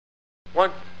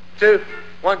1, 2,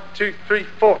 1, 2, 3,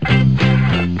 4.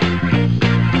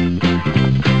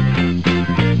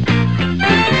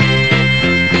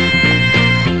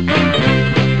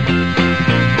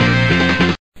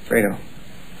 Fredo,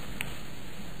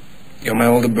 you're my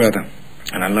older brother,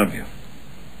 and I love you.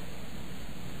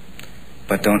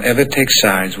 But don't ever take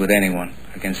sides with anyone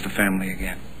against the family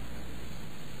again.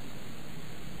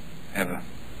 Ever.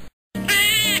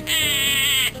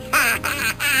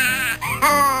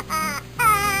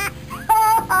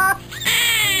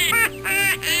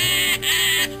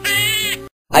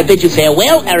 I bid you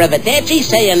farewell, arrivederci,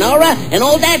 sayonara, and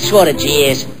all that sort of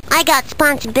jazz. I got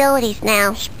responsibilities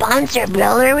now.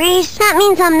 Responsibilities? That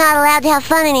means I'm not allowed to have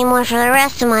fun anymore for the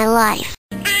rest of my life.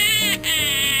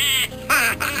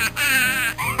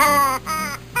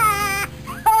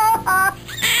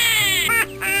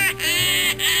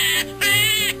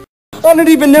 I don't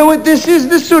even know what this is.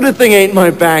 This sort of thing ain't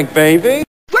my bag, baby.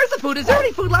 Where's the food? Is there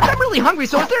any food left? I'm really hungry,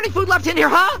 so is there any food left in here,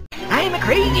 huh? I'm a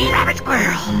crazy rabbit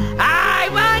squirrel. I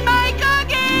want my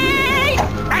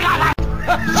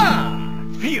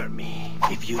cookie! Fear me,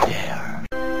 if you dare.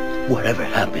 Whatever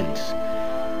happens,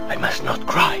 I must not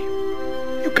cry.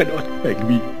 You cannot make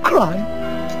me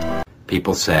cry.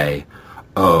 People say,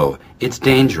 oh, it's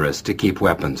dangerous to keep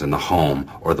weapons in the home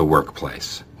or the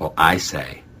workplace. Well, I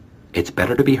say, it's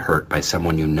better to be hurt by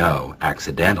someone you know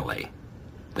accidentally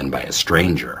than by a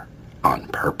stranger on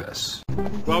purpose.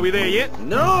 Well, are we there yet?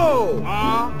 No!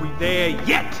 Are we there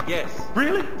yet? Yes.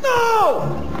 Really? No!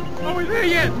 Are we there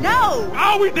yet? No!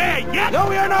 Are we there yet? No,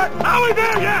 we are not! Are we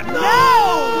there yet?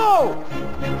 No!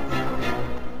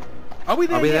 Are we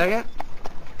there Are we yet? there yet?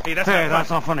 Hey, that's Hey, not that's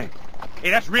funny. not funny. Hey,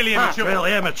 that's really immature. That's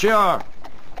really immature.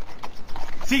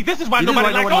 See, this is why You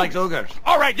nobody know why likes no one ogres. likes ogres.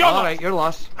 All right, you're All lost. right, you're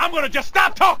lost. I'm gonna just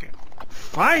stop talking.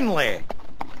 Finally!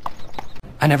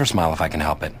 I never smile if I can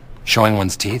help it. Showing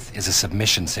one's teeth is a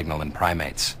submission signal in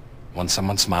primates. When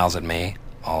someone smiles at me,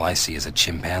 all I see is a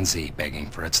chimpanzee begging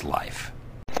for its life.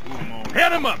 Move 'em on.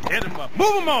 Head 'em up, head 'em up.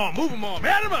 Move 'em on, move 'em on.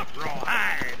 Head 'em up, roll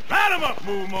hide. Light 'em up,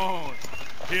 move 'em on.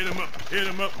 Hit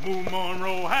 'em up, move 'em on,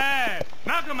 roll hide.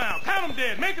 Knock 'em out, count 'em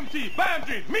dead, make 'em teeth, buy 'em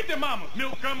drinks, meet their mamas,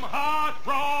 milk 'em hard,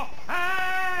 raw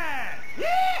hide.